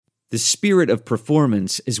The spirit of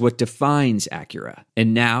performance is what defines Acura.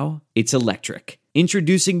 And now, it's electric.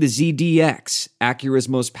 Introducing the ZDX, Acura's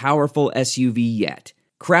most powerful SUV yet.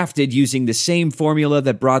 Crafted using the same formula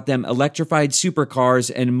that brought them electrified supercars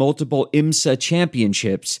and multiple IMSA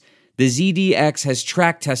championships, the ZDX has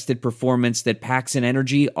track-tested performance that packs an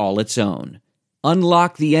energy all its own.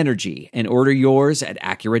 Unlock the energy and order yours at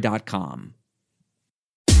Acura.com.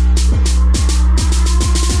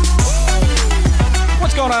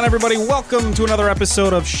 What's going on, everybody? Welcome to another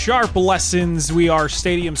episode of Sharp Lessons. We are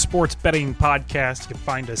Stadium Sports Betting Podcast. You can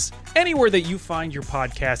find us anywhere that you find your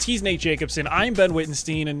podcast. He's Nate Jacobson. I'm Ben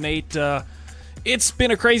Wittenstein. And Nate, it's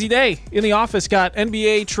been a crazy day in the office. Got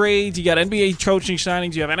NBA trades. You got NBA coaching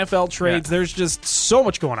signings. You have NFL trades. Yeah. There's just so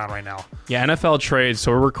much going on right now. Yeah, NFL trades.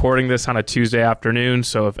 So we're recording this on a Tuesday afternoon.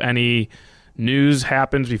 So if any news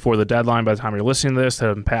happens before the deadline by the time you're listening to this that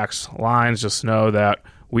impacts lines, just know that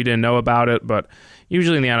we didn't know about it. But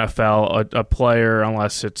usually in the NFL, a player,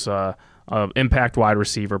 unless it's an impact wide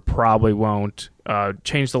receiver, probably won't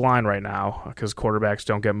change the line right now because quarterbacks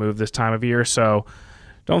don't get moved this time of year. So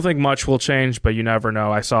don't think much will change, but you never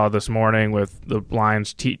know. I saw this morning with the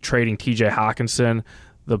Lions trading TJ Hawkinson,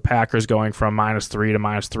 the Packers going from -3 to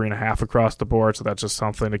 -3.5 across the board. So that's just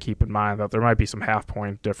something to keep in mind, that there might be some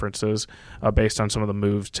half-point differences based on some of the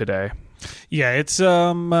moves today. Yeah, it's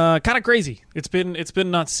kind of crazy. It's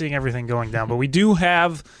been nuts seeing everything going down, but we do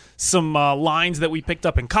have some lines that we picked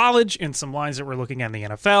up in college and some lines that we're looking at in the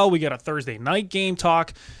NFL. We got a Thursday night game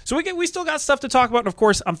talk, so we still got stuff to talk about. And of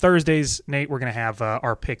course, on Thursdays, Nate, we're gonna have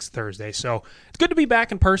our picks Thursday. So it's good to be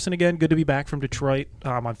back in person again. Good to be back from Detroit.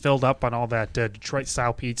 I'm filled up on all that Detroit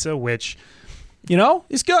style pizza, which, you know,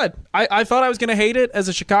 it's good. I thought I was going to hate it as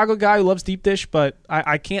a Chicago guy who loves deep dish, but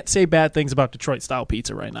I can't say bad things about Detroit-style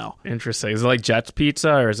pizza right now. Interesting. Is it like Jets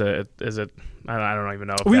Pizza, or is it? I don't even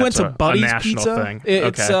know if we went to a Buddy's national Pizza. thing.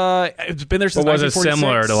 It's been there since 1946. Was it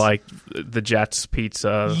similar to like the Jets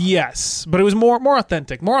Pizza? Yes, but it was more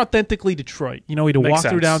authentic, more authentically Detroit. You know, we had to walk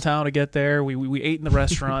through downtown to get there. We ate in the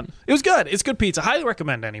restaurant. It was good. It's good pizza. Highly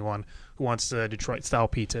recommend anyone who wants the Detroit-style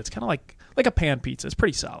pizza. It's kind of like a pan pizza. It's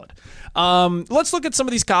pretty solid. Let's look at some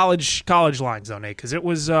of these college lines, though, Nate, because it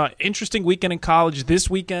was an interesting weekend in college this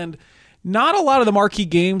weekend. Not a lot of the marquee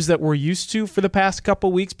games that we're used to for the past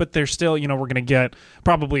couple weeks, but they're still, you know, we're going to get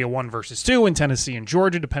probably a 1 versus 2 in Tennessee and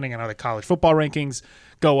Georgia, depending on how the college football rankings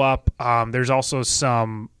go up. There's also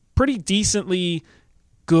some pretty decently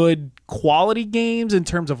good quality games in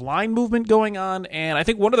terms of line movement going on. And I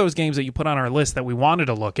think one of those games that you put on our list that we wanted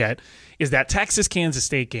to look at is that Texas-Kansas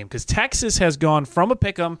State game, because Texas has gone from a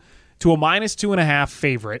pick'em to a -2.5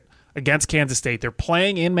 favorite against Kansas State. They're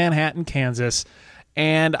playing in Manhattan, Kansas.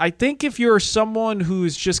 And I think if you're someone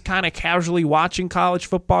who's just kind of casually watching college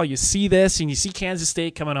football, you see this and you see Kansas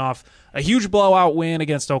State coming off a huge blowout win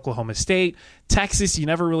against Oklahoma State. Texas, you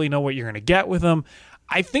never really know what you're going to get with them.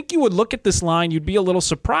 I think you would look at this line, you'd be a little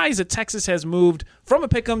surprised that Texas has moved from a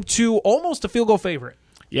pick'em to almost a field goal favorite.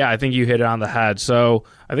 Yeah, I think you hit it on the head. So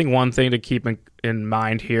I think one thing to keep in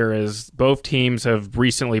mind here is both teams have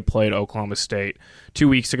recently played Oklahoma State. 2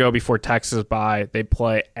 weeks ago, before Texas bye, they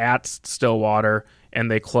play at Stillwater, and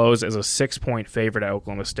they close as a 6-point favorite at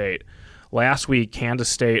Oklahoma State. Last week, Kansas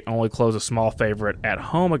State only closed a small favorite at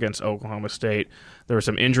home against Oklahoma State. There were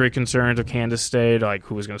some injury concerns of Kansas State, like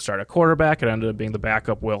who was going to start at quarterback. It ended up being the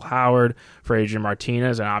backup Will Howard for Adrian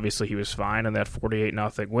Martinez, and obviously he was fine in that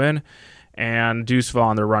 48-0 win. And Deuce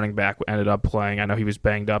Vaughn, their running back, ended up playing. I know he was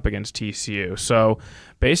banged up against TCU. So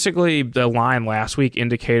basically the line last week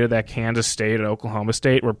indicated that Kansas State and Oklahoma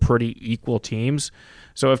State were pretty equal teams.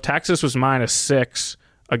 So if Texas was -6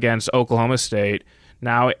 against Oklahoma State,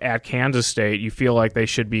 now at Kansas State, you feel like they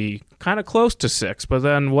should be kind of close to 6. But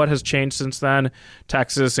then what has changed since then?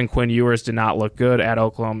 Texas and Quinn Ewers did not look good at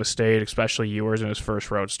Oklahoma State, especially Ewers in his first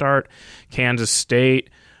road start. Kansas State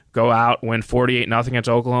go out, win 48-0 against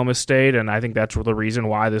Oklahoma State, and I think that's the reason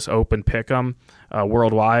why this open pick'em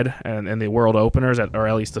worldwide and the world openers, or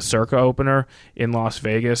at least the Circa opener in Las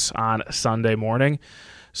Vegas on Sunday morning.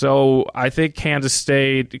 So I think Kansas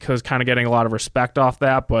State, because kind of getting a lot of respect off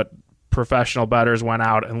that, but professional bettors went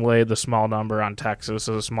out and laid the small number on Texas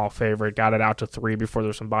as a small favorite, got it out to 3 before there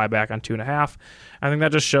was some buyback on 2.5. I think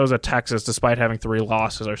that just shows that Texas, despite having 3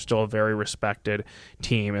 losses, are still a very respected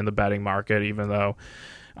team in the betting market, even though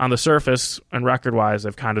on the surface and record-wise,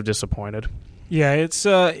 they've kind of disappointed. Yeah, it's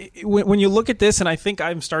when you look at this, and I think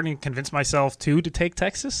I'm starting to convince myself, too, to take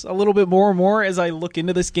Texas a little bit more and more as I look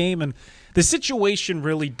into this game. And the situation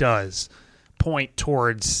really does point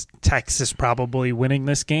towards Texas probably winning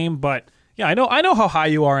this game. But Yeah, I know how high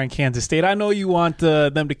you are in Kansas State. I know you want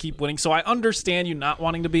them to keep winning, so I understand you not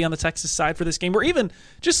wanting to be on the Texas side for this game, or even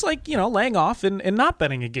just laying off and not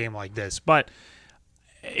betting a game like this. But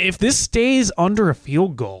if this stays under a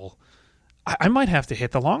field goal, I might have to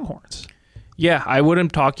hit the Longhorns. Yeah, I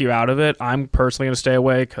wouldn't talk you out of it. I'm personally going to stay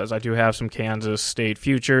away because I do have some Kansas State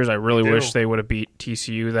futures. I really wish they would have beat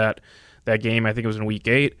TCU that game. I think it was in Week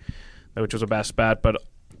 8, which was a best bet. But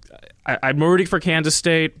I'm rooting for Kansas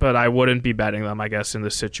State, but I wouldn't be betting them, I guess, in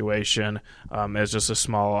this situation as just a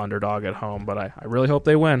small underdog at home. But I really hope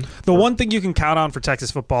they win. The one thing you can count on for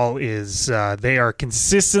Texas football is they are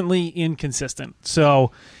consistently inconsistent.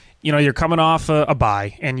 So, you're coming off a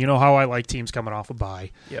bye, and you know how I like teams coming off a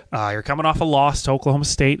bye. Yep. You're coming off a loss to Oklahoma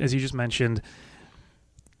State, as you just mentioned.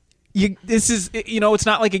 It's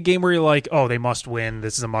not like a game where you're like, oh, they must win.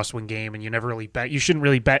 This is a must-win game, and you never really bet. You shouldn't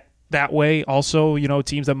really bet that way. Also,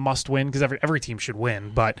 teams that must win, because every team should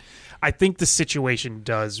win. But I think the situation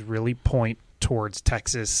does really point towards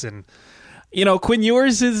Texas, and Quinn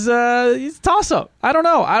Ewers is he's a toss-up. I don't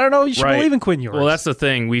know. You should believe in Quinn Ewers. Well, that's the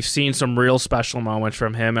thing. We've seen some real special moments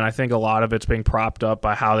from him, and I think a lot of it's being propped up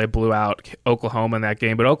by how they blew out Oklahoma in that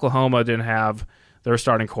game. But Oklahoma didn't have their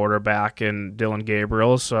starting quarterback in Dylan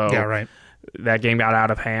Gabriel, so that game got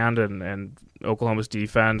out of hand, and Oklahoma's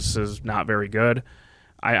defense is not very good.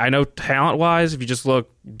 I know talent-wise, if you just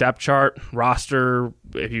look depth chart, roster,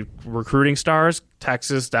 if you recruiting stars,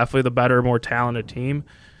 Texas definitely the better, more talented team.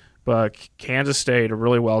 But Kansas State, a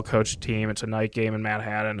really well-coached team. It's a night game in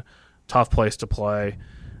Manhattan. Tough place to play.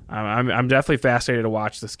 I'm definitely fascinated to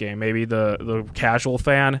watch this game. Maybe the casual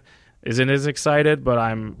fan isn't as excited, but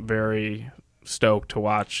I'm very stoked to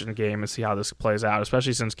watch the game and see how this plays out,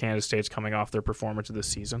 especially since Kansas State's coming off their performance of this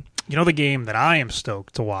season. The game that I am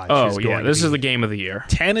stoked to watch this is the game of the year.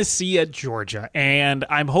 Tennessee at Georgia. And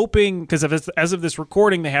I'm hoping, because as of this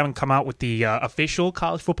recording, they haven't come out with the official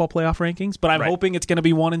college football playoff rankings, but I'm hoping it's going to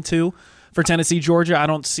be 1 and 2 for Tennessee, Georgia. I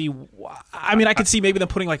don't see. I could see maybe them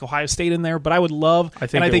putting like Ohio State in there, but I would love, I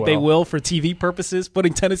think they will for TV purposes,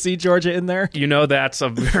 putting Tennessee, Georgia in there. That's a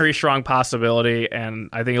very strong possibility, and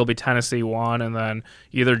I think it'll be Tennessee 1, and then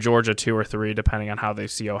either Georgia 2 or 3, depending on how they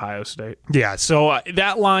see Ohio State. Yeah, so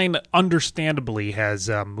that line, understandably, has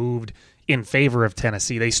moved in favor of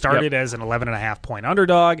Tennessee. They started as an 11.5-point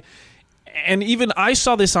underdog. And even I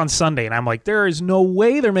saw this on Sunday, and I'm like, there is no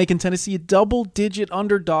way they're making Tennessee a double-digit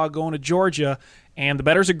underdog going to Georgia. And the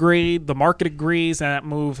bettors agreed, the market agrees, and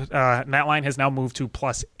that line has now moved to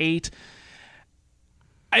 +8.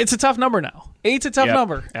 It's a tough number now. 8's a tough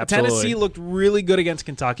number. Absolutely. Tennessee looked really good against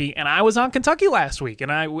Kentucky, and I was on Kentucky last week, and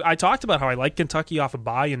I talked about how I like Kentucky off a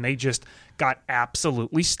bye, and they just got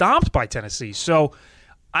absolutely stomped by Tennessee. So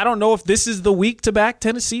I don't know if this is the week to back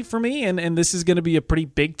Tennessee for me, and this is going to be a pretty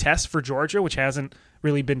big test for Georgia, which hasn't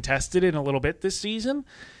really been tested in a little bit this season.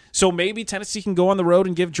 So maybe Tennessee can go on the road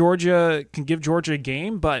and give Georgia a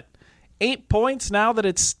game, but 8 points now that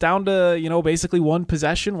it's down to basically one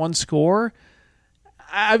possession, one score.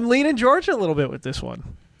 I'm leaning Georgia a little bit with this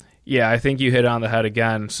one. Yeah, I think you hit on the head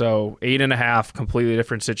again. So 8.5, completely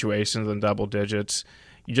different situations than double digits.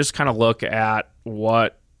 You just kind of look at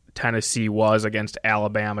what Tennessee was against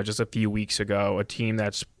Alabama just a few weeks ago, a team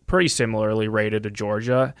that's pretty similarly rated to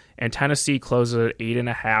Georgia, and Tennessee closes at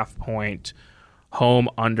 8.5-point home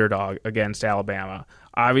underdog against Alabama.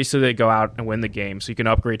 Obviously, they go out and win the game, so you can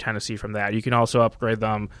upgrade Tennessee from that. You can also upgrade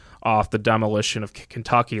them off the demolition of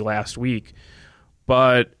Kentucky last week.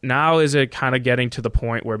 But now is it kind of getting to the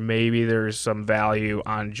point where maybe there's some value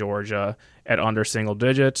on Georgia at under single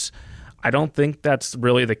digits? I don't think that's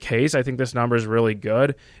really the case. I think this number is really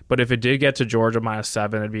good. But if it did get to Georgia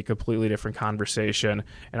 -7, it'd be a completely different conversation.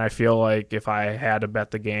 And I feel like if I had to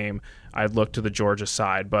bet the game, I'd look to the Georgia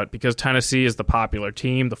side. But because Tennessee is the popular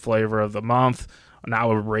team, the flavor of the month,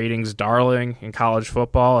 now a ratings darling in college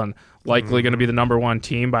football, and likely going to be the number one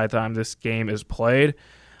team by the time this game is played,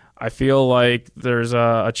 I feel like there's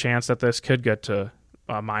a chance that this could get to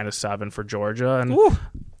 -7 for Georgia. And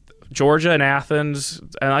Georgia and Athens,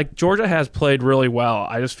 and Georgia has played really well.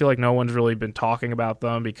 I just feel like no one's really been talking about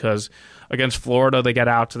them because against Florida, they get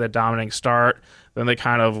out to that dominating start, then they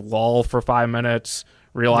kind of lull for 5 minutes,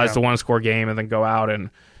 realize the one-score game, and then go out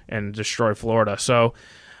and destroy Florida. So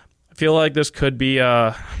I feel like this could be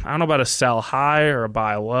I don't know about a sell high or a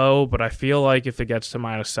buy low, but I feel like if it gets to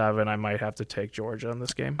 -7, I might have to take Georgia in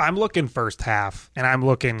this game. I'm looking first half, and I'm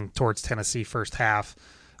looking towards Tennessee first half.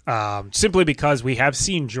 Simply because we have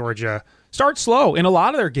seen Georgia start slow in a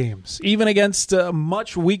lot of their games, even against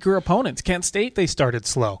much weaker opponents. Kent State, they started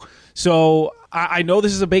slow. So I know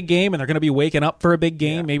this is a big game, and they're going to be waking up for a big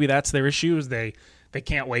game. Yeah. Maybe that's their issue, is they they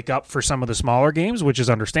can't wake up for some of the smaller games, which is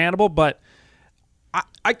understandable. But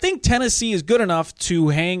I think Tennessee is good enough to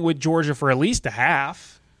hang with Georgia for at least a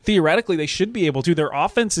half. Theoretically, they should be able to. Their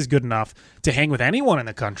offense is good enough to hang with anyone in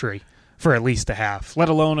the country for at least a half, let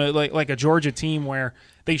alone like a Georgia team where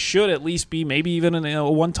they should at least be maybe even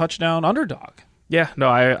a one-touchdown underdog. Yeah, no,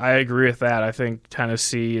 I agree with that. I think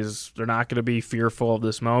Tennessee they're not going to be fearful of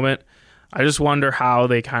this moment. I just wonder how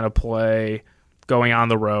they kind of play going on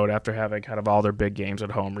the road after having kind of all their big games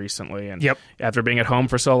at home recently. And after being at home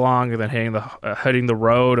for so long and then hitting the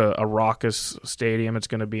road, a raucous stadium, it's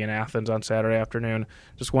going to be in Athens on Saturday afternoon.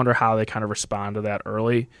 Just wonder how they kind of respond to that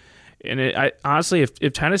early. And honestly,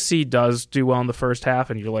 if Tennessee does do well in the first half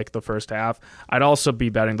and you like the first half, I'd also be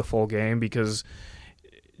betting the full game because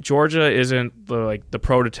Georgia isn't the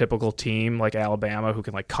prototypical team like Alabama who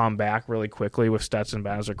can come back really quickly with Stetson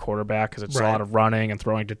Bennett as their quarterback because it's a lot of running and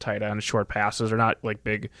throwing to tight end, short passes. They're not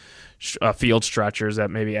big field stretchers that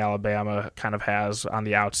maybe Alabama kind of has on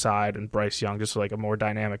the outside, and Bryce Young just a more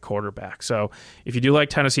dynamic quarterback. So if you do like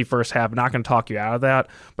Tennessee first half, I'm not going to talk you out of that,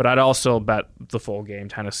 but I'd also bet the full game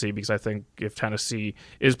Tennessee because I think if Tennessee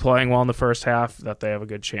is playing well in the first half, that they have a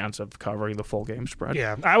good chance of covering the full game spread.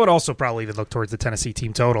 Yeah, I would also probably even look towards the Tennessee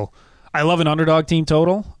team total. I love an underdog team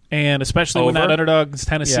total, and especially when that underdog's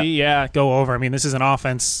Tennessee, go over. I mean, this is an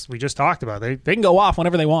offense we just talked about. They can go off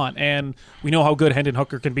whenever they want, and we know how good Hendon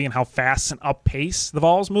Hooker can be and how fast and up pace the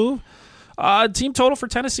Vols move. Team total for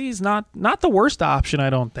Tennessee is not the worst option, I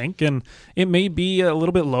don't think, and it may be a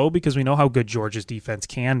little bit low because we know how good Georgia's defense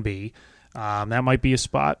can be. That might be a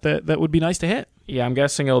spot that would be nice to hit. Yeah, I'm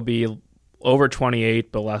guessing it'll be over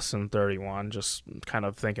 28, but less than 31. Just kind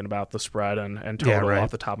of thinking about the spread and total off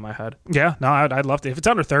the top of my head. Yeah, no, I'd love to. If it's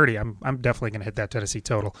under 30, I'm definitely going to hit that Tennessee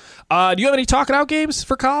total. Do you have any talking out games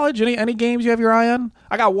for college? Any games you have your eye on?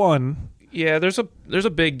 I got one. Yeah, there's a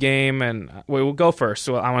big game, and we'll go first.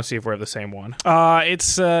 So I want to see if we have the same one.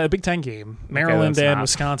 It's a Big Ten game, Maryland and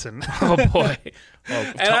Wisconsin. Oh boy,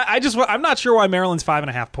 and I'm not sure why Maryland's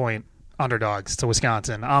 5.5 point underdogs to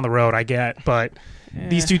Wisconsin on the road. I get, but.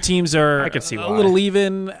 These two teams are a little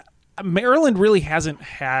even. Maryland really hasn't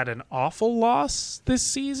had an awful loss this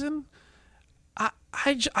season.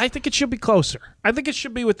 I think it should be closer. I think it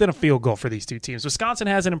should be within a field goal for these two teams. Wisconsin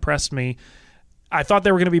hasn't impressed me. I thought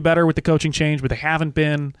they were going to be better with the coaching change, but they haven't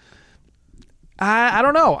been. I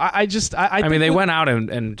don't know. I mean, they went out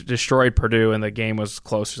and destroyed Purdue, and the game was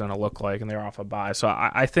closer than it looked like, and they were off a bye. So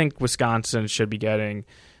I think Wisconsin should be getting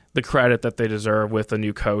the credit that they deserve with a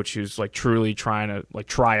new coach who's truly trying to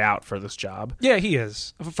try out for this job. Yeah, he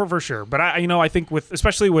is for sure. But I think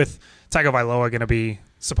especially with Tagovailoa going to be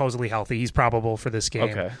supposedly healthy, he's probable for this game.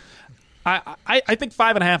 Okay, I think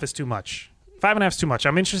 5.5 is too much. 5.5 is too much.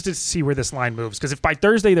 I'm interested to see where this line moves because if by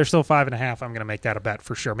Thursday they're still 5.5, I'm going to make that a bet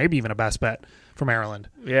for sure. Maybe even a best bet for Maryland.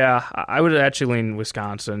 Yeah, I would actually lean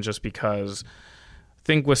Wisconsin just because.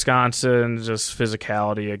 Think Wisconsin, just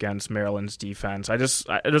physicality against Maryland's defense.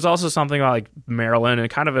 There's also something about Maryland and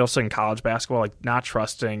kind of also in college basketball, not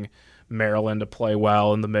trusting Maryland to play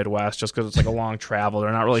well in the Midwest just because it's a long travel.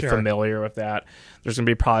 They're not really familiar with that. There's going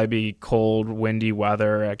to probably be cold, windy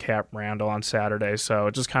weather at Camp Randall on Saturday. So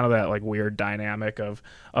it's just kind of that weird dynamic of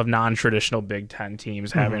non-traditional Big Ten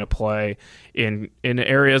teams having to play in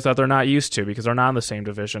areas that they're not used to because they're not in the same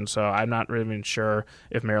division. So I'm not really sure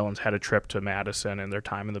if Maryland's had a trip to Madison in their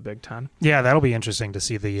time in the Big Ten. Yeah, that'll be interesting to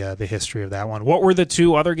see the history of that one. What were the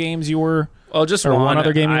two other games you were? Well, just one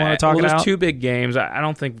other game you want to talk about? There's two big games. I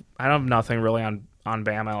have nothing really on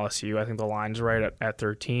Bama LSU. I think the line's right at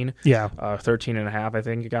 13. Yeah. 13.5, I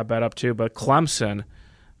think it got bet up to. But Clemson,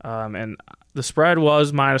 and the spread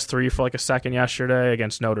was -3 for a second yesterday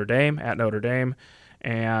against Notre Dame, at Notre Dame.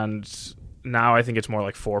 And now I think it's more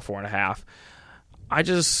 4.5. I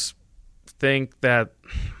just think that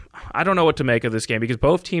I don't know what to make of this game because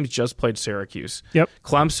both teams just played Syracuse. Yep.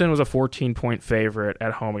 Clemson was a 14-point favorite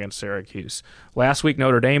at home against Syracuse. Last week,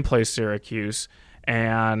 Notre Dame plays Syracuse,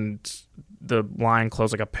 and the line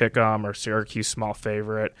closed a pick-em or Syracuse small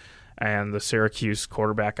favorite, and the Syracuse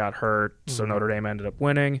quarterback got hurt, so Notre Dame ended up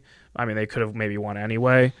winning. I mean, they could have maybe won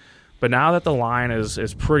anyway. But now that the line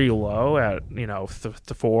is pretty low at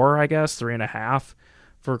 4, I guess 3.5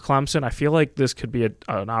 for Clemson, I feel like this could be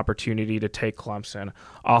an opportunity to take Clemson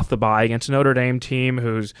off the bye against a Notre Dame team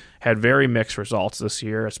who's had very mixed results this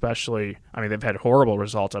year, especially, they've had horrible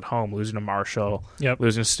results at home, losing to Marshall,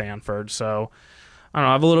 losing to Stanford. So, I don't know,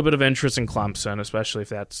 I have a little bit of interest in Clemson, especially if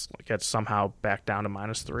that gets somehow back down to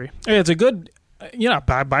 -3. Yeah, it's a good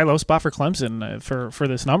Buy low spot for Clemson for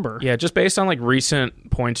this number. Yeah, just based on like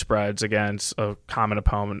recent point spreads against a common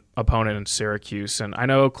opponent in Syracuse. And I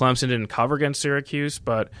know Clemson didn't cover against Syracuse,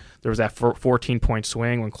 but there was that 14-point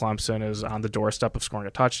swing when Clemson is on the doorstep of scoring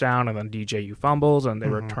a touchdown, and then DJU fumbles, and they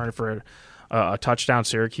return for a touchdown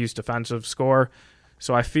Syracuse defensive score.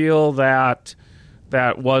 So I feel that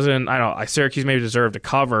wasn't, Syracuse maybe deserved to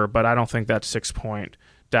cover, but I don't think that 6-point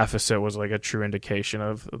deficit was like a true indication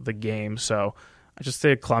of the game. So I just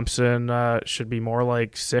think Clemson should be more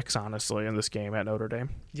like 6, honestly, in this game at Notre Dame.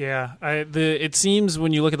 Yeah, it seems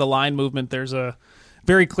when you look at the line movement, there's a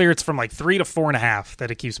very clear. It's from like 3 to 4.5 that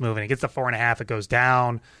it keeps moving. It gets to 4.5, it goes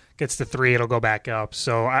down. Gets to 3, it'll go back up.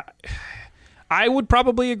 So I would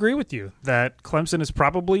probably agree with you that Clemson is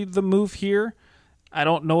probably the move here. I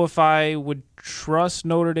don't know if I would trust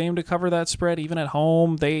Notre Dame to cover that spread, even at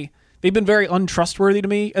home. They've been very untrustworthy to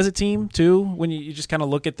me as a team, too, when you just kind of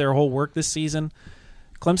look at their whole work this season.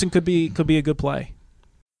 Clemson could be a good play.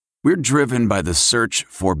 We're driven by the search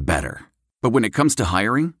for better. But when it comes to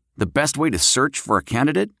hiring, the best way to search for a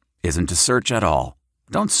candidate isn't to search at all.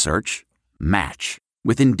 Don't search. Match.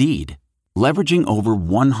 With Indeed. Leveraging over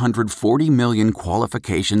 140 million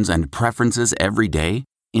qualifications and preferences every day,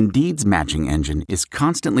 Indeed's matching engine is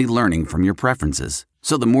constantly learning from your preferences.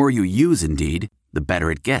 So the more you use Indeed, the better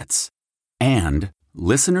it gets. And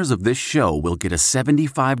listeners of this show will get a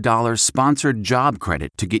 $75 sponsored job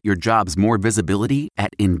credit to get your jobs more visibility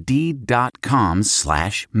at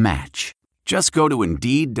Indeed.com/match. Just go to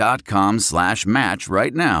Indeed.com/match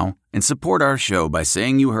right now and support our show by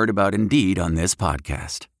saying you heard about Indeed on this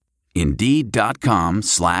podcast.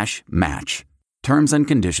 Indeed.com/match. Terms and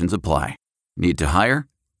conditions apply. Need to hire?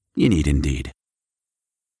 You need Indeed.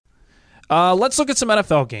 Let's look at some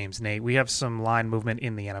NFL games, Nate. We have some line movement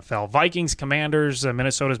in the NFL. Vikings, Commanders.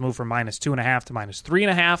 Minnesota's moved from -2.5 to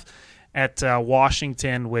 -3.5 at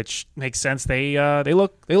Washington, which makes sense. They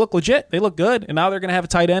look legit. They look good, and now they're going to have a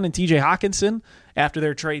tight end in T.J. Hockenson after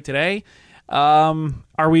their trade today.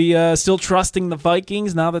 Are we still trusting the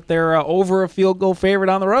Vikings now that they're over a field goal favorite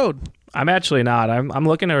on the road? I'm actually not. I'm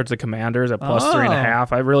looking towards the Commanders at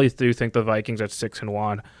 +3.5. I really do think the Vikings at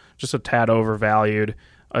 6-1, just a tad overvalued.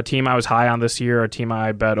 A team I was high on this year, a team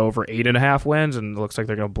I bet over 8.5 wins, and it looks like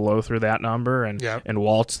they're going to blow through that number and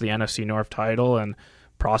waltz the NFC North title and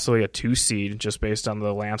possibly a 2 seed just based on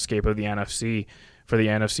the landscape of the NFC for the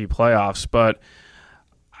NFC playoffs. But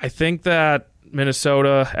I think that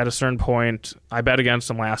Minnesota, at a certain point, I bet against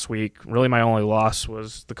them last week. Really, my only loss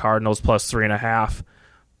was the Cardinals +3.5.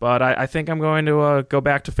 But I think I'm going to go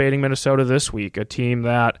back to fading Minnesota this week, a team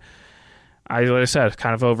that, like I said,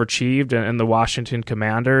 kind of overachieved, and the Washington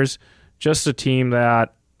Commanders, just a team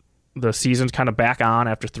that the season's kind of back on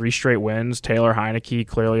after 3 straight wins. Taylor Heineke,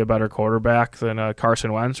 clearly a better quarterback than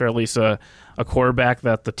Carson Wentz, or at least a quarterback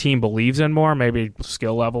that the team believes in more, maybe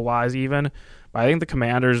skill level-wise even. But I think the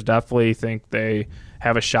Commanders definitely think they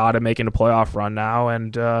have a shot at making a playoff run now,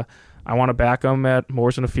 and I want to back them at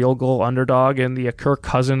more than a field goal underdog in the Kirk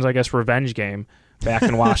Cousins, revenge game back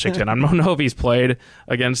in Washington. I don't know if he's played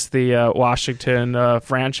against the Washington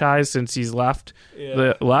franchise since he's left,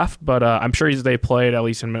 but I'm sure they played at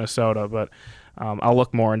least in Minnesota. But I'll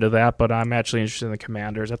look more into that. But I'm actually interested in the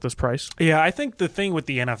Commanders at this price. Yeah, I think the thing with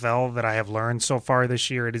the NFL that I have learned so far this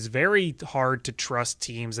year, it is very hard to trust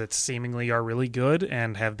teams that seemingly are really good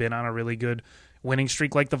and have been on a really good winning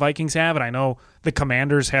streak like the Vikings have. And I know the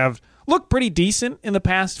Commanders have looked pretty decent in the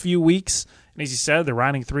past few weeks. And as you said, they're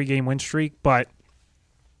riding a 3-game win streak, but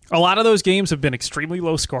a lot of those games have been extremely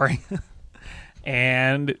low scoring.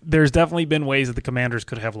 And there's definitely been ways that the Commanders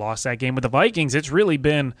could have lost that game. With the Vikings, it's really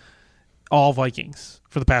been all Vikings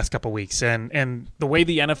for the past couple weeks. And the way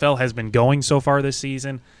the NFL has been going so far this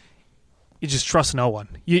season, you just trust no one.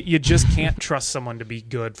 You just can't trust someone to be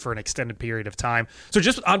good for an extended period of time. So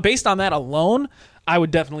just based on that alone, I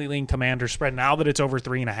would definitely lean Commanders spread now that it's over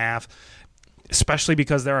 3.5, especially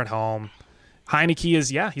because they're at home.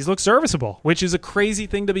 Heineke he's looked serviceable, which is a crazy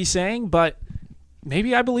thing to be saying, but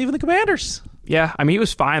maybe I believe in the Commanders. Yeah, I mean, he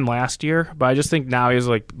was fine last year, but I just think now he has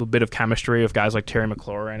like a bit of chemistry of guys like Terry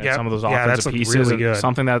McLaurin and some of those offensive pieces. Really good.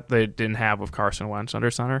 Something that they didn't have with Carson Wentz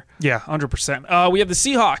under center. Yeah, 100%. We have the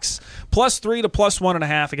Seahawks +3 to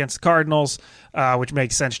 +1.5 against the Cardinals, which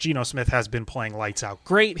makes sense. Geno Smith has been playing lights out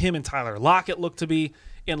great. Him and Tyler Lockett look to be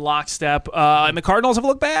in lockstep, and the Cardinals have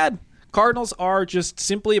looked bad. Cardinals are just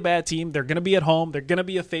simply a bad team. They're going to be at home. They're going to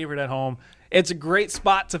be a favorite at home. It's a great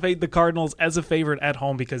spot to fade the Cardinals as a favorite at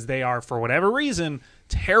home because they are, for whatever reason,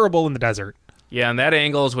 terrible in the desert. Yeah, and that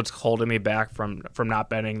angle is what's holding me back from not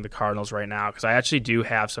betting the Cardinals right now, because I actually do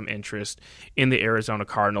have some interest in the Arizona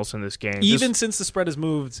Cardinals in this game. Even since the spread has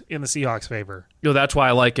moved in the Seahawks' favor. That's why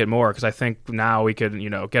I like it more, because I think now we could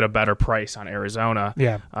get a better price on Arizona.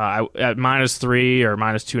 Yeah. At -3 or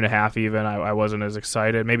 -2.5 even, I wasn't as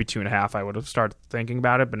excited. Maybe 2.5 I would have started thinking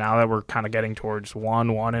about it, but now that we're kind of getting towards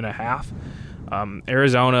 1.5,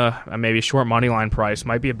 Arizona, maybe a short money line price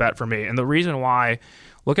might be a bet for me. And the reason why,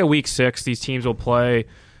 look at Week 6. These teams will play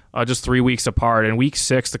just 3 weeks apart. In Week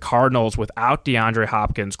 6, the Cardinals, without DeAndre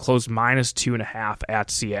Hopkins, closed -2.5 at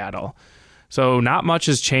Seattle. So not much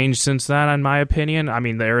has changed since then, in my opinion. I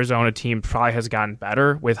mean, the Arizona team probably has gotten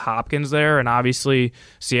better with Hopkins there, and obviously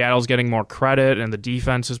Seattle's getting more credit, and the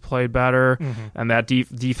defense has played better, and that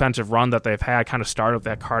defensive run that they've had kind of started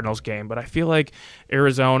that Cardinals game. But I feel like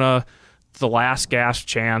Arizona, the last gasp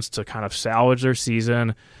chance to kind of salvage their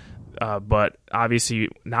season, but obviously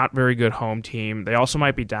not very good home team. They also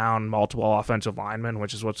might be down multiple offensive linemen,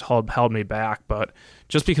 which is what's held me back. But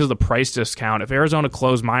just because of the price discount, if Arizona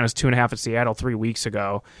closed -2.5 at Seattle 3 weeks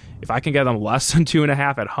ago, if I can get them less than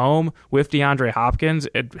 2.5 at home with DeAndre Hopkins,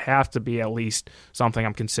 it'd have to be at least something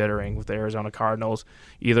I'm considering with the Arizona Cardinals,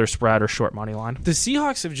 either spread or short money line. The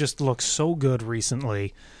Seahawks have just looked so good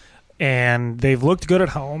recently, and they've looked good at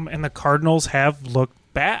home, and the Cardinals have looked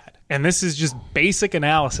bad. And this is just basic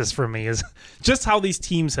analysis for me, is just how these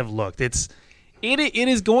teams have looked. It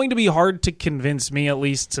is going to be hard to convince me, at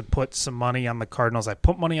least, to put some money on the Cardinals. I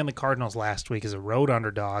put money on the Cardinals last week as a road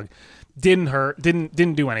underdog. Didn't hurt.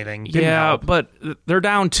 Didn't do anything. Didn't help. But they're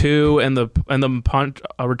down 2, and the punt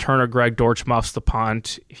returner Greg Dortch muffs the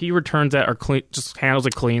punt. He returns that or just handles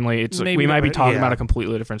it cleanly. We might be talking about a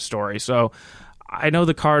completely different story. So I know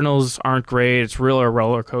the Cardinals aren't great. It's really a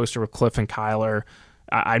roller coaster with Cliff and Kyler.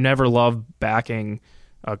 I never loved backing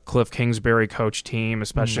a Cliff Kingsbury coach team,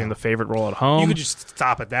 especially in the favorite role at home. You could just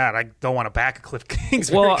stop at that. I don't want to back a Cliff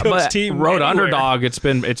Kingsbury coach team. Road underdog, it's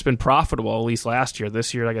been profitable, at least last year.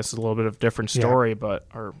 This year, I guess, is a little bit of a different story,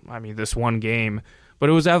 this one game. But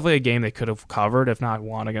it was definitely a game they could have covered, if not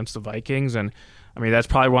won, against the Vikings. And that's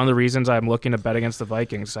probably one of the reasons I'm looking to bet against the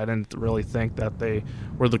Vikings. I didn't really think that they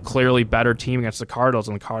were the clearly better team against the Cardinals,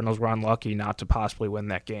 and the Cardinals were unlucky not to possibly win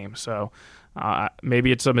that game. So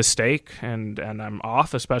maybe it's a mistake, and I'm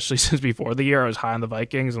off, especially since before the year I was high on the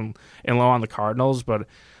Vikings and low on the Cardinals. But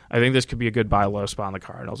I think this could be a good buy low spot on the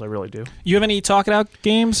Cardinals. I really do. You have any talk it out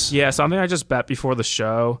games? Yeah, something I just bet before the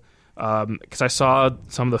show. Because I saw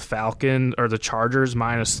some of the the Chargers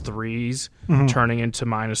 -3s turning into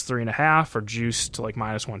 -3.5 or juiced to like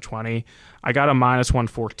 -120. I got a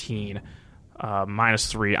 -114,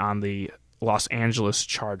 -3 on the Los Angeles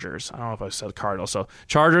Chargers. I don't know if I said Cardinals. So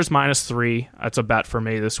Chargers -3. That's a bet for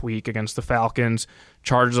me this week against the Falcons.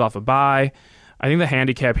 Chargers off a bye. I think the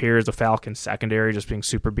handicap here is the Falcons secondary just being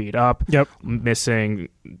super beat up. Yep. Missing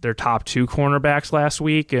their top 2 cornerbacks last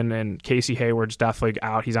week, and Casey Hayward's definitely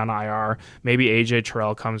out. He's on IR. Maybe AJ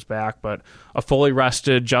Terrell comes back, but a fully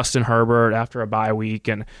rested Justin Herbert after a bye week,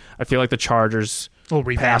 and I feel like the Chargers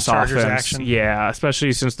pass offense. Action. Yeah,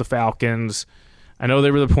 especially since the Falcons, I know they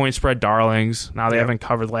were the point spread darlings. Now they haven't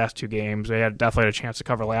covered the last 2 games. They definitely had a chance to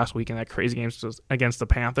cover last week in that crazy game against the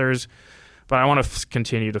Panthers. But I want to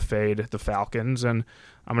continue to fade the Falcons, and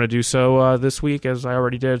I'm going to do so this week as I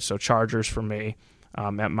already did. So Chargers for me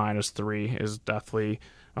at -3 is definitely,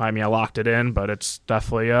 I locked it in, but it's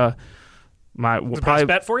definitely best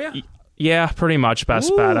bet for you? Yeah, pretty much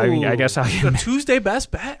best bet. I guess the Tuesday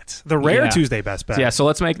best bet. The rare Tuesday best bet. Yeah, so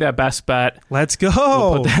let's make that best bet. Let's go.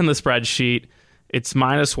 We'll put that in the spreadsheet. It's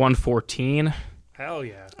 -114. Hell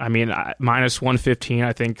yeah. -115,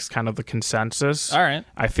 I think, is kind of the consensus. All right.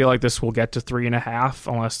 I feel like this will get to 3.5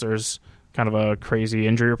 unless there's kind of a crazy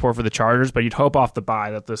injury report for the Chargers. But you'd hope off the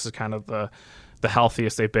bye that this is kind of the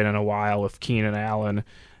healthiest they've been in a while, with Keenan Allen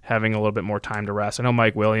having a little bit more time to rest. I know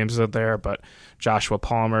Mike Williams is there, but Joshua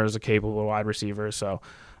Palmer is a capable wide receiver. So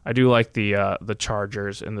I do like the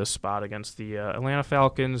Chargers in this spot against the Atlanta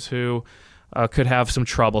Falcons, who could have some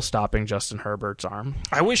trouble stopping Justin Herbert's arm.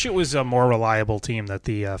 I wish it was a more reliable team that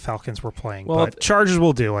the Falcons were playing, but Chargers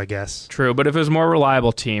will do, I guess. True, but if it was a more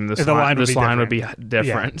reliable team, this line would be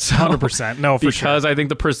different. Yeah, 100%. No, for sure. Because I think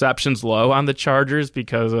the perception's low on the Chargers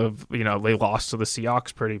because of, they lost to the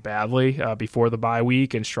Seahawks pretty badly before the bye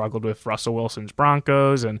week and struggled with Russell Wilson's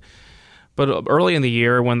Broncos. But early in the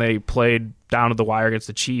year when they played down to the wire against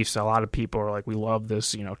the Chiefs, a lot of people are like, we love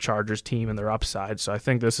this, Chargers team and their upside. So I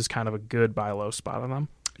think this is kind of a good buy low spot on them.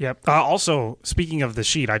 Yep. Also, speaking of the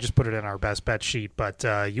sheet, I just put it in our best bet sheet, but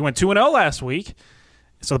you went 2-0 last week.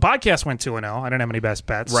 So the podcast went 2-0. I didn't have any best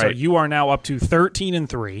bets. Right. So you are now up to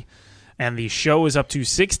 13-3. And the show is up to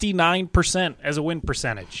 69% as a win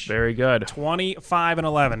percentage. Very good.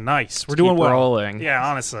 25-11. Nice. We're doing well. Rolling. Yeah,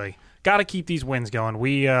 honestly. Got to keep these wins going.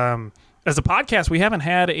 We, as a podcast, we haven't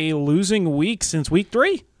had a losing week since week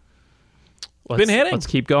 3. Been hitting. Let's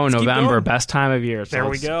keep going. November, best time of year. So there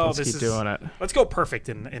we go. Let's keep doing it. Let's go perfect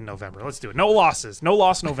in November. Let's do it. No losses. No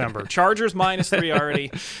loss November. Chargers -3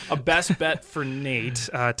 already. A best bet for Nate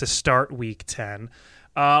to start week 10.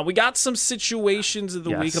 We got some situations of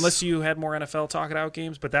the week, unless you had more NFL talk it out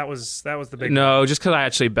games, but that was the big No, one. just because I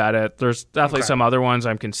actually bet it. There's definitely some other ones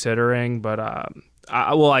I'm considering, but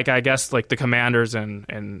I guess the Commanders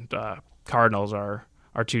and Cardinals are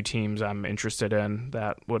two teams I'm interested in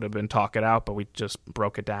that would have been talk it out, but we just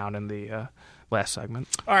broke it down in the last segment.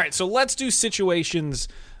 All right, so let's do situations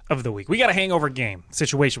of the week. We got a hangover game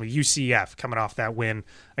situation with UCF coming off that win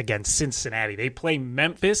against Cincinnati. They play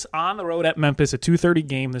Memphis on the road at Memphis, a 2:30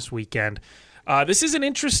 game this weekend. This is an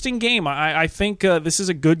interesting game. I think this is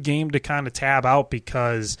a good game to kind of tab out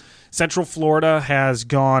because Central Florida has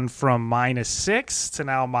gone from -6 to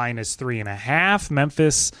now -3.5.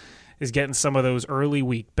 Memphis is getting some of those early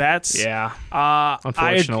week bets. Yeah,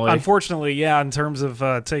 unfortunately, yeah, in terms of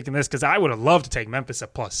taking this, because I would have loved to take Memphis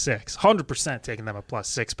at +6. 100% taking them at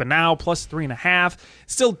 +6. But now +3.5.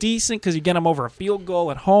 Still decent because you get them over a field goal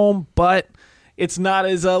at home, but it's not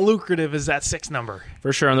as lucrative as that 6 number.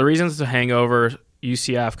 For sure. And the reason it's a hangover,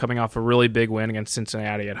 UCF coming off a really big win against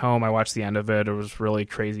Cincinnati at home. I watched the end of it. It was really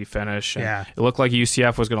crazy finish. And it looked like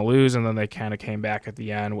UCF was going to lose, and then they kind of came back at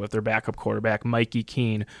the end with their backup quarterback, Mikey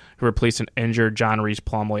Keene, who replaced an injured John Reese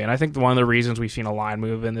Plumlee. And I think one of the reasons we've seen a line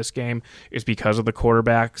move in this game is because of the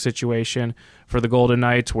quarterback situation for the Golden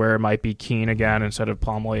Knights, where it might be Keene again instead of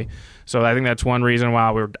Plumlee. So I think that's one reason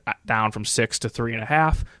why we're down from 6 to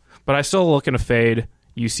 3.5. But I still looking to fade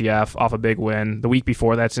UCF off a big win. The week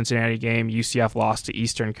before that Cincinnati game, UCF lost to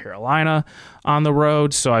Eastern Carolina on the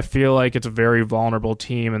road, so I feel like it's a very vulnerable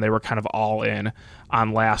team, and they were kind of all in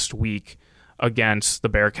on last week against the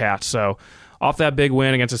Bearcats. So off that big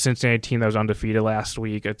win against a Cincinnati team that was undefeated last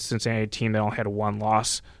week, a Cincinnati team that only had 1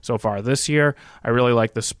 loss so far this year, I really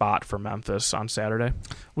like the spot for Memphis on Saturday.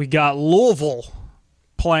 We got Louisville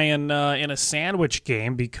playing in a sandwich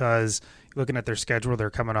game because looking at their schedule, they're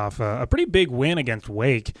coming off a pretty big win against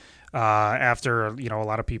Wake after, a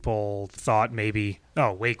lot of people thought maybe,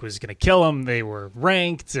 Wake was going to kill them. They were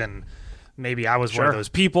ranked, and maybe I was one of those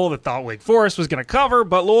people that thought Wake Forest was going to cover,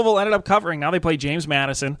 but Louisville ended up covering. Now they play James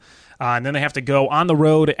Madison, and then they have to go on the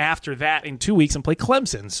road after that in 2 weeks and play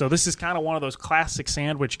Clemson. So this is kind of one of those classic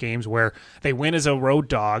sandwich games where they win as a road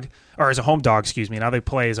dog, or as a home dog, Now they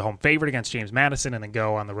play as a home favorite against James Madison and then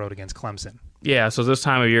go on the road against Clemson. Yeah, so this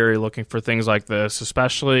time of year, you're looking for things like this,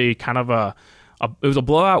 especially kind of it was a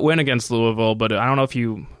blowout win against Louisville, but I don't know if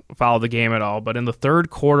you followed the game at all, but in the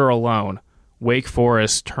third quarter alone, Wake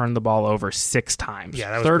Forest turned the ball over 6 times.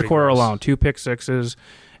 Yeah, that was third quarter gross. alone, 2 pick sixes,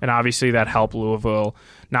 and obviously that helped Louisville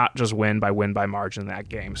not just win by margin in that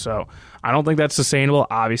game. So I don't think that's sustainable.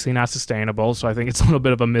 Obviously not sustainable. So I think it's a little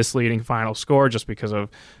bit of a misleading final score just because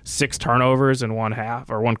of 6 turnovers in one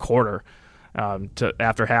quarter after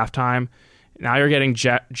halftime. Now you're getting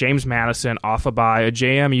James Madison off a bye, a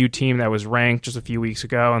JMU team that was ranked just a few weeks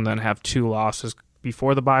ago and then have 2 losses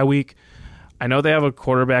before the bye week. I know they have a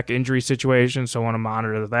quarterback injury situation, so I want to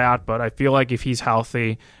monitor that, but I feel like if he's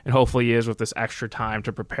healthy, and hopefully he is with this extra time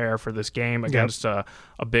to prepare for this game against a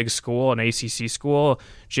big school, an ACC school,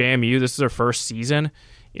 JMU, this is their first season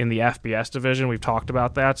in the FBS division. We've talked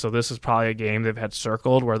about that, so this is probably a game they've had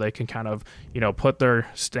circled where they can kind of put their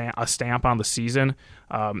stamp on the season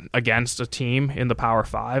against a team in the Power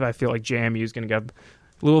 5. I feel like JMU is going to give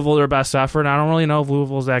Louisville their best effort. I don't really know if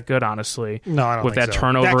Louisville's that good, honestly. No, I don't with think that so.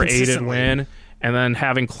 turnover-aided win, and then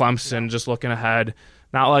having Clemson just looking ahead.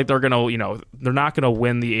 Not like they're going to, they're not going to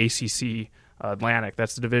win the ACC Atlantic.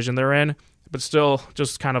 That's the division they're in. But still,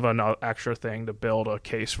 just kind of an extra thing to build a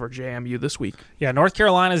case for JMU this week. Yeah, North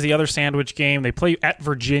Carolina is the other sandwich game. They play at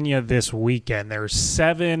Virginia this weekend. They're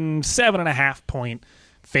 7.5 point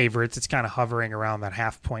favorites. It's kind of hovering around that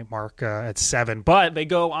half-point mark at 7. But they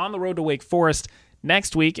go on the road to Wake Forest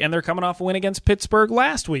next week, and they're coming off a win against Pittsburgh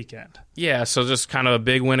last weekend. Yeah, so just kind of a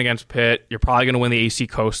big win against Pitt. You're probably going to win the AC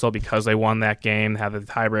Coastal because they won that game, have the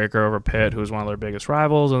tiebreaker over Pitt, who's one of their biggest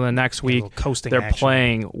rivals. And then next week, they're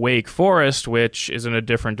playing Wake Forest, which is in a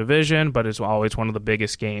different division, but is always one of the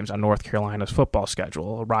biggest games on North Carolina's football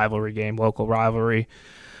schedule. A rivalry game, local rivalry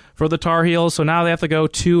for the Tar Heels. So now they have to go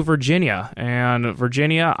to Virginia. And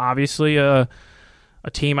Virginia, obviously, a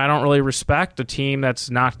team I don't really respect, a team that's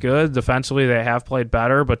not good. Defensively, they have played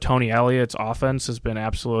better, but Tony Elliott's offense has been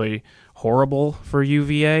absolutely horrible for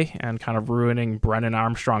UVA and kind of ruining Brennan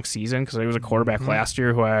Armstrong's season because he was a quarterback last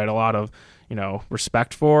year who I had a lot of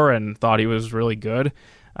respect for and thought he was really good.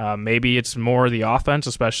 Maybe it's more the offense,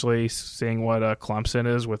 especially seeing what Clemson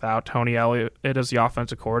is without Tony Elliott as the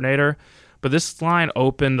offensive coordinator. But this line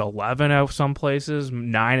opened 11 at some places,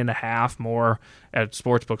 9.5 more at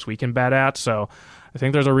Sportsbooks we can bet at. So I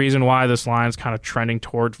think there's a reason why this line's kind of trending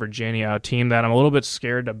towards Virginia, a team that I'm a little bit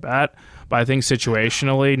scared to bet. But I think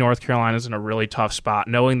situationally, North Carolina's in a really tough spot,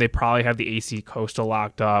 knowing they probably have the AC Coastal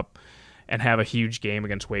locked up and have a huge game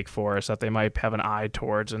against Wake Forest that they might have an eye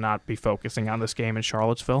towards and not be focusing on this game in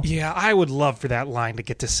Charlottesville. Yeah, I would love for that line to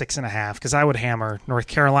get to 6.5 because I would hammer North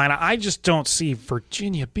Carolina. I just don't see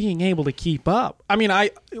Virginia being able to keep up. I mean,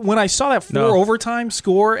 when I saw that overtime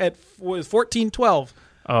score at 14-12,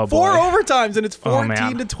 oh, 4 overtimes and it's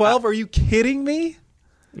 14-12. Are you kidding me?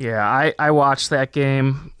 Yeah, I watched that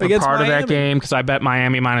game, against part Miami. Of that game, because I bet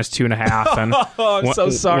Miami minus 2.5. And I'm so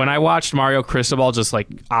sorry. When I watched Mario Cristobal just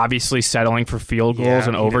obviously settling for field goals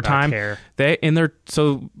in overtime,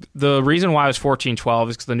 so the reason why it was 14-12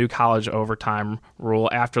 is because the new college overtime rule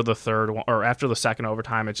after the second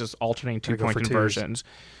overtime, it's just alternating 2-point conversions.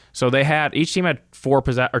 So each team had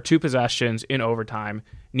 2 possessions in overtime.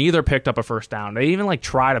 Neither picked up a first down. They even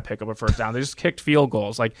try to pick up a first down. They just kicked field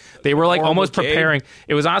goals. They were almost preparing.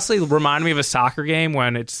 It was honestly reminding me of a soccer game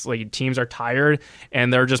when it's teams are tired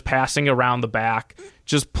and they're just passing around the back,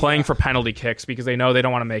 just playing for penalty kicks because they know they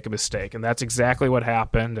don't want to make a mistake. And that's exactly what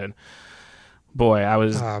happened. And boy, I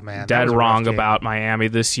was dead wrong about Miami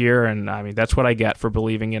this year, and I mean that's what I get for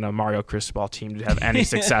believing in a Mario Cristobal team to have any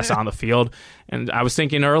success on the field. And I was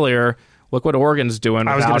thinking earlier, look what Oregon's doing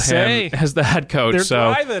without him as the head coach. They're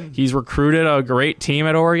so thriving. He's recruited a great team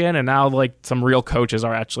at Oregon, and now some real coaches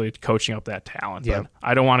are actually coaching up that talent. Yeah. But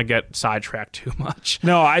I don't want to get sidetracked too much.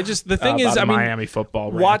 No, the thing is, Miami football.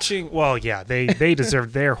 Watching, well, yeah, they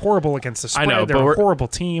deserve. They're horrible against the spread. I know, they're a horrible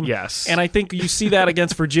team. Yes, and I think you see that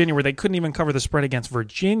against Virginia, where they couldn't even cover the spread against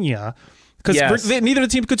Virginia. Because neither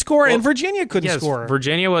team could score, and Virginia couldn't score.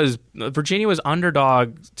 Virginia was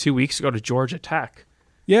underdog 2 weeks ago to Georgia Tech.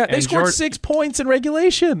 Yeah, they scored 6 points in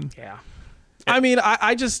regulation. Yeah. I mean,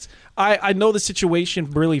 I know the situation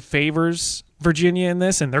really favors Virginia in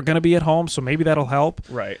this, and they're going to be at home, so maybe that'll help.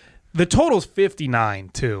 Right. The total's 59,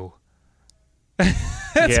 too.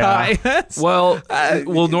 That's high.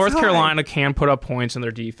 North Carolina can put up points, and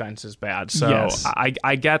their defense is bad. So yes.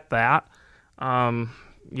 I get that.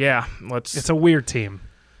 It's a weird team.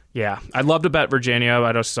 Yeah, I'd love to bet Virginia.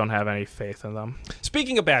 I just don't have any faith in them.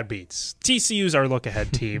 Speaking of bad beats, TCU's our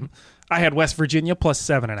look-ahead team. I had West Virginia plus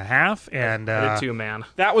 7.5, and I did too, man.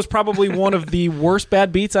 That was probably one of the worst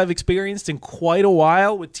bad beats I've experienced in quite a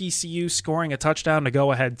while, with TCU scoring a touchdown to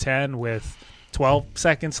go ahead 10 with 12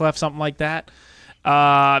 seconds left, something like that.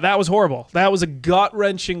 That was horrible. That was a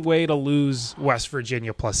gut-wrenching way to lose West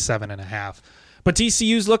Virginia plus 7.5. But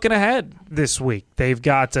TCU's looking ahead this week. They've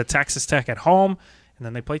got Texas Tech at home, and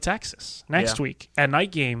then they play Texas next week at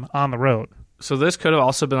night game on the road. So this could have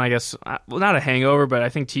also been, I guess, not a hangover, but I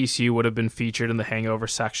think TCU would have been featured in the hangover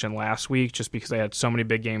section last week just because they had so many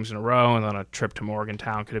big games in a row, and then a trip to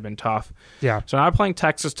Morgantown could have been tough. Yeah. So now they're playing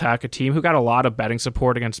Texas Tech, a team who got a lot of betting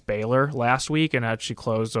support against Baylor last week and actually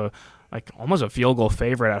closed almost a field goal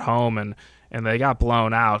favorite at home, and they got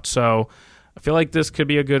blown out. So I feel like this could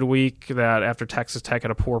be a good week that after Texas Tech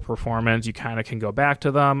had a poor performance, you kind of can go back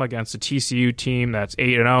to them against a TCU team that's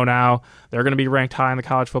 8-0 now. They're going to be ranked high in the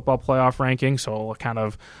college football playoff ranking, so kind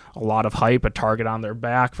of a lot of hype, a target on their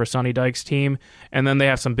back for Sonny Dykes' team. And then they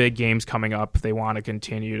have some big games coming up if they want to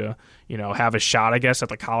continue to, have a shot, I guess, at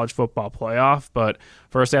the college football playoff. But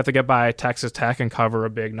first they have to get by Texas Tech and cover a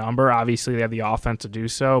big number. Obviously, they have the offense to do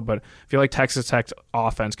so, but I feel like Texas Tech's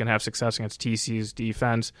offense can have success against TCU's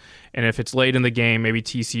defense. And if it's late in the game, maybe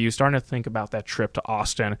TCU starting to think about that trip to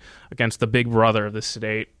Austin against the big brother of the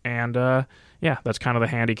state. And, that's kind of the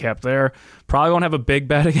handicap there. Probably won't have a big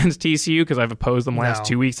bet against TCU because I've opposed them last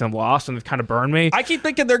 2 weeks and lost, and they've kind of burned me. I keep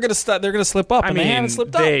thinking they're going to slip up. They haven't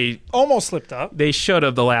slipped up. They almost slipped up. They should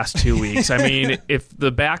have the last 2 weeks. I mean, if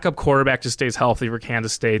the backup quarterback just stays healthy for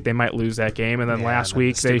Kansas State, they might lose that game. And then last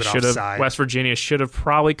week they should have. West Virginia should have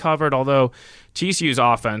probably covered. Although TCU's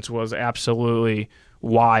offense was absolutely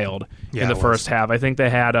wild in the first half. I think they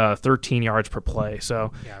had 13 yards per play.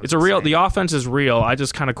 So it's the offense is real. I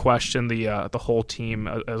just kind of question the whole team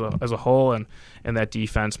as a whole, and that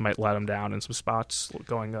defense might let them down in some spots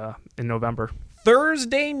going in November.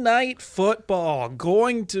 Thursday night football,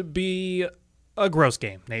 going to be a gross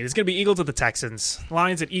game, Nate. It's going to be Eagles at the Texans.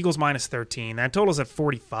 Lions at Eagles minus 13. That total's at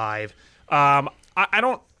 45.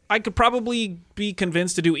 I could probably be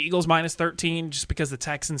convinced to do Eagles minus 13 just because the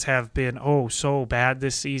Texans have been so bad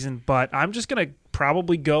this season. But I'm just going to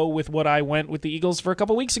probably go with what I went with the Eagles for a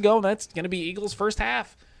couple weeks ago. And that's going to be Eagles first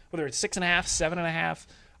half, whether it's 6.5, 7.5.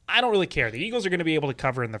 I don't really care. The Eagles are going to be able to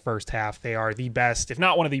cover in the first half. They are the best, if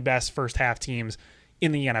not one of the best, first half teams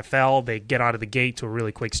in the NFL. They get out of the gate to a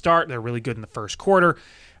really quick start. They're really good in the first quarter.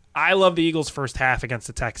 I love the Eagles first half against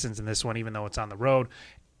the Texans in this one, even though it's on the road.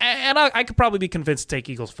 And I could probably be convinced to take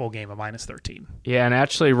Eagles full game of minus 13. Yeah, and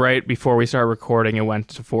actually right before we started recording, it went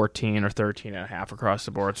to 14 or 13.5 across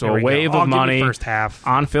the board. So a wave of money first half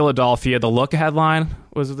on Philadelphia. The look-ahead line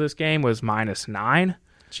of this game was minus 9.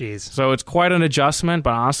 Jeez. So it's quite an adjustment,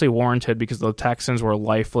 but honestly warranted because the Texans were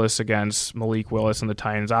lifeless against Malik Willis and the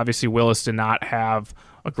Titans. Obviously, Willis did not have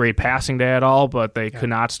a great passing day at all, but they could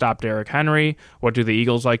not stop Derrick Henry. What do the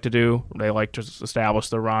Eagles like to do? They like to establish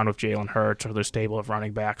the run with Jalen Hurts or their stable of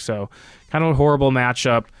running backs. So kind of a horrible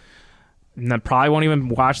matchup. And I probably won't even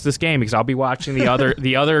watch this game because I'll be watching the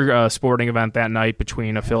other sporting event that night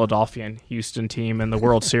between a Philadelphia and Houston team in the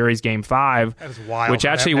World Series Game 5. That is wild. Which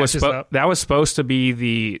actually was supposed to be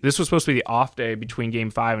the off day between Game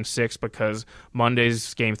 5 and 6 because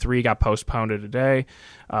Monday's Game 3 got postponed to today.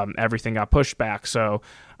 Everything got pushed back. So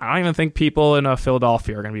I don't even think people in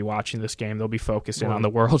Philadelphia are going to be watching this game. They'll be focused in on the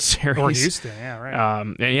World Series. Or Houston, yeah,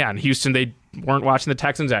 right. In Houston, they weren't watching the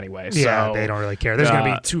Texans anyway. Yeah, they don't really care. There's going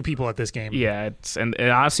to be 2 people at this game. Yeah, and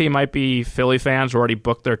honestly, it might be Philly fans who already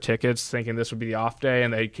booked their tickets thinking this would be the off day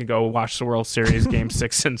and they can go watch the World Series Game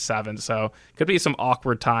 6 and 7. So it could be some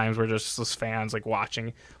awkward times where just fans like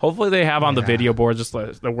watching. Hopefully they have on the video board just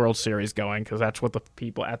the World Series going because that's what the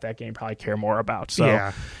people at that game probably care more about. So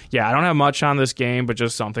yeah, I don't have much on this game, but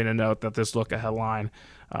just something to note that this look-ahead line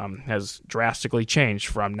has drastically changed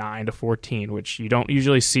from 9 to 14, which you don't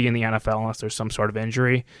usually see in the NFL unless there's some sort of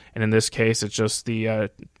injury. And in this case, it's just the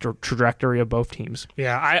trajectory of both teams.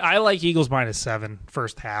 Yeah, I like Eagles minus 7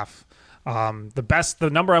 first half. The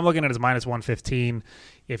number I'm looking at is minus 115.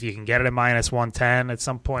 If you can get it at minus 110 at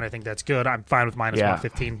some point, I think that's good. I'm fine with minus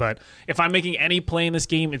 115. But if I'm making any play in this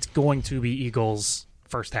game, it's going to be Eagles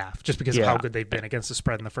first half, just because of how good they've been against the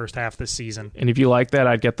spread in the first half this season. And if you like that,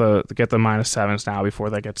 I'd get the minus 7s now before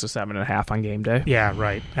that gets to 7.5 on game day. Yeah,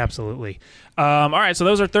 right. Absolutely. All right, so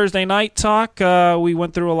those are Thursday night talk. We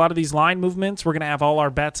went through a lot of these line movements. We're going to have all our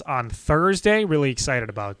bets on Thursday. Really excited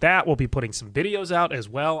about that. We'll be putting some videos out as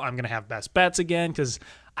well. I'm going to have best bets again because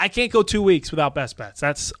I can't go 2 weeks without best bets.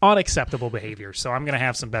 That's unacceptable behavior. So I'm going to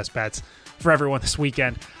have some best bets for everyone this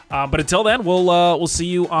weekend. But until then, we'll see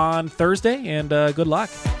you on Thursday, and good luck.